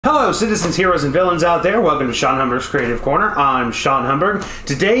Hello citizens, heroes, and villains out there. Welcome to Sean Humburg's Creative Corner. I'm Sean Humburg.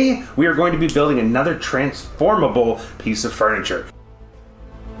 Today we are going to be building another transformable piece of furniture.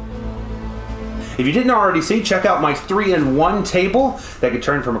 If you didn't already see, check out my 3-in-1 table that could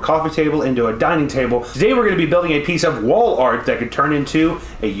turn from a coffee table into a dining table. Today we're going to be building a piece of wall art that could turn into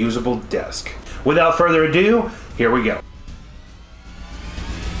a usable desk. Without further ado, here we go.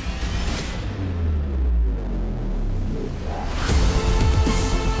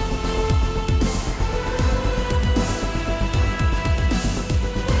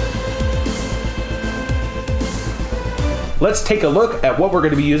 Let's take a look at what we're going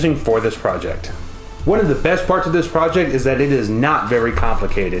to be using for this project. One of the best parts of this project is that it is not very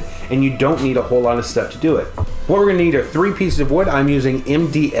complicated and you don't need a whole lot of stuff to do it. What we're going to need are 3 pieces of wood. I'm using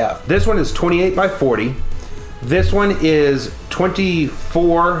MDF. This one is 28 by 40. This one is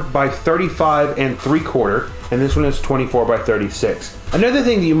 24 by 35 and 3/4, and this one is 24 by 36. Another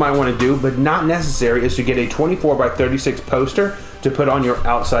thing that you might want to do, but not necessary, is to get a 24 by 36 poster to put on your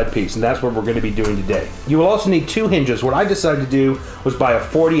outside piece, and that's what we're going to be doing today. You will also need 2 hinges. What I decided to do was buy a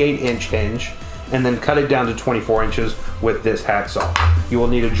 48-inch hinge and then cut it down to 24 inches with this hacksaw. You will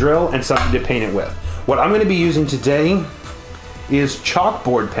need a drill and something to paint it with. What I'm going to be using today is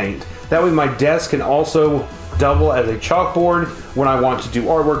chalkboard paint. That way my desk can also double as a chalkboard. When I want to do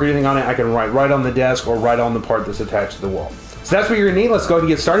artwork or anything on it, I can write right on the desk or right on the part that's attached to the wall. So that's what you're gonna need. Let's go ahead and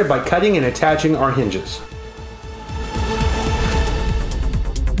get started by cutting and attaching our hinges.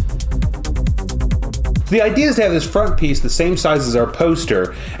 The idea is to have this front piece the same size as our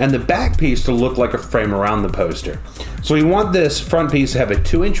poster and the back piece to look like a frame around the poster. So we want this front piece to have a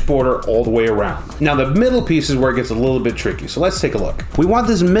 2-inch border all the way around. Now the middle piece is where it gets a little bit tricky, so let's take a look. We want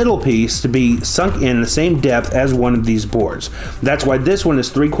this middle piece to be sunk in the same depth as one of these boards. That's why this one is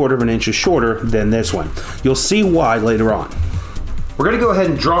 3/4 inches shorter than this one. You'll see why later on. We're gonna go ahead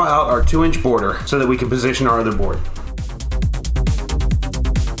and draw out our 2-inch border so that we can position our other board.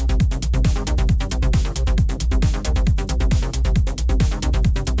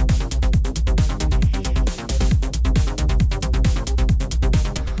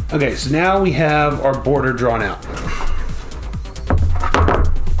 Okay, so now we have our border drawn out.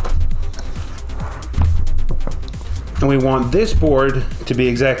 And we want this board to be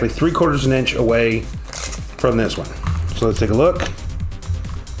exactly 3/4 inch away from this one. So let's take a look.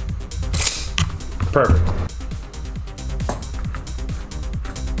 Perfect.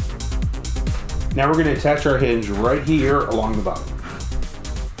 Now we're going to attach our hinge right here along the bottom.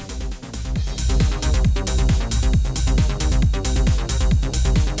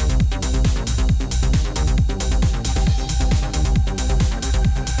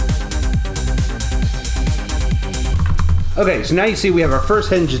 Okay, so now you see we have our first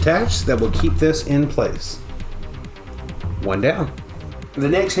hinge attached that will keep this in place. One down. The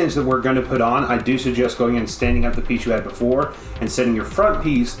next hinge that we're going to put on, I do suggest going and standing up the piece you had before and setting your front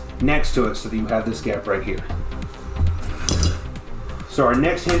piece next to it so that you have this gap right here. So our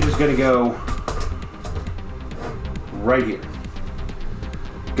next hinge is going to go right here.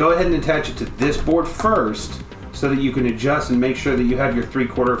 Go ahead and attach it to this board first so that you can adjust and make sure that you have your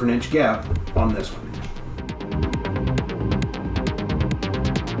 3/4 inch gap on this one.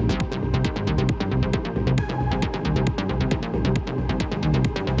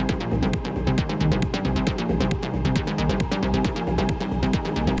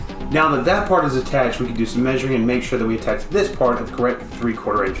 Now that that part is attached, we can do some measuring and make sure that we attach this part at the correct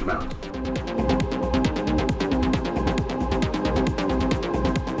 3/4 inch amount.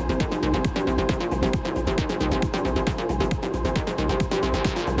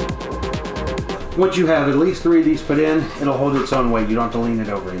 Once you have at least 3 of these put in, it'll hold its own weight. You don't have to lean it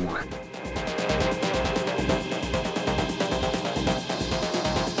over anymore.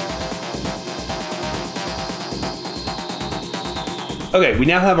 Okay, we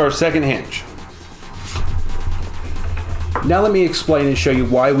now have our second hinge. Now let me explain and show you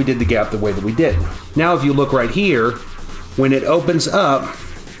why we did the gap the way that we did. Now if you look right here, when it opens up,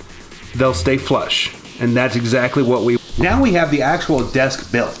 they'll stay flush. And that's exactly what we... Now we have the actual desk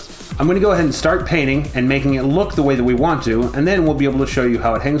built. I'm going to go ahead and start painting and making it look the way that we want to, and then we'll be able to show you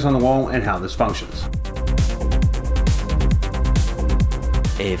how it hangs on the wall and how this functions.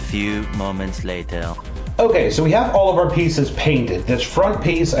 A few moments later. Okay, so we have all of our pieces painted. This front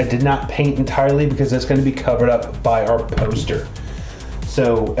piece I did not paint entirely because it's going to be covered up by our poster.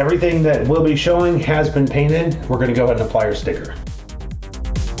 So everything that we'll be showing has been painted. We're going to go ahead and apply our sticker.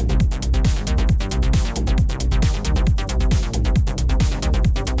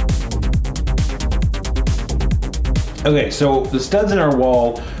 Okay, so the studs in our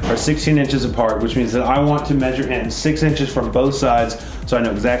wall are 16 inches apart, which means that I want to measure in 6 inches from both sides so I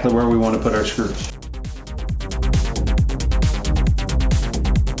know exactly where we want to put our screws.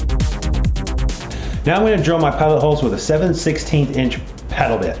 Now I'm going to drill my pilot holes with a 7/16 inch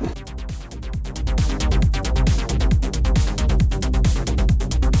paddle bit.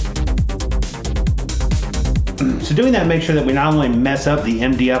 So doing that makes sure that we not only mess up the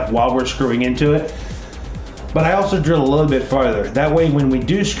MDF while we're screwing into it, but I also drill a little bit farther. That way when we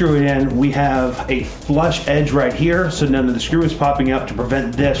do screw it in, we have a flush edge right here, so none of the screw is popping up to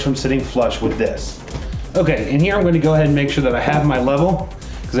prevent this from sitting flush with this. Okay, and here I'm going to go ahead and make sure that I have my level,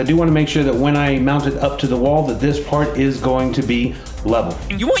 because I do want to make sure that when I mount it up to the wall that this part is going to be level.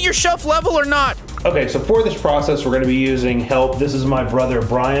 You want your shelf level or not? Okay, so for this process we're going to be using help. This is my brother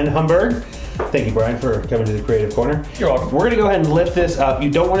Brian Humburg. Thank you, Brian, for coming to the Creative Corner. You're welcome. We're going to go ahead and lift this up. You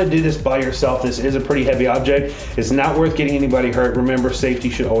don't want to do this by yourself. This is a pretty heavy object. It's not worth getting anybody hurt. Remember, safety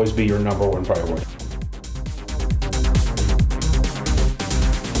should always be your #1 priority.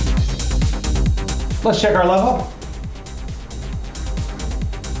 Let's check our level.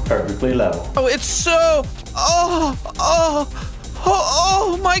 Perfectly level. Oh, it's so, oh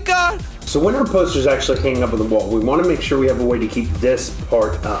my God. So when our poster's actually hanging up on the wall, we want to make sure we have a way to keep this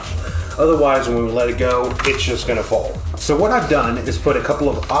part up. Otherwise, when we let it go, it's just going to fall. So what I've done is put a couple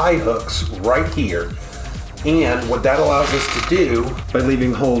of eye hooks right here. And what that allows us to do by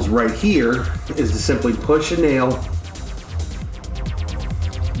leaving holes right here is to simply push a nail.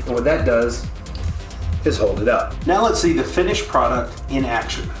 And what that does is hold it up. Now let's see the finished product in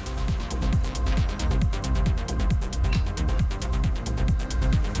action.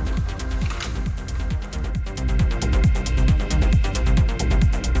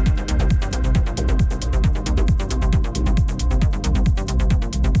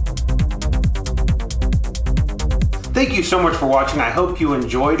 Thank you so much for watching. I hope you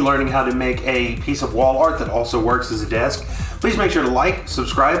enjoyed learning how to make a piece of wall art that also works as a desk. Please make sure to like,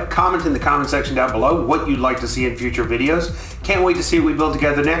 subscribe, comment in the comment section down below what you'd like to see in future videos. Can't wait to see what we build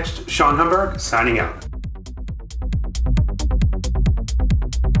together next. Sean Humburg, signing out.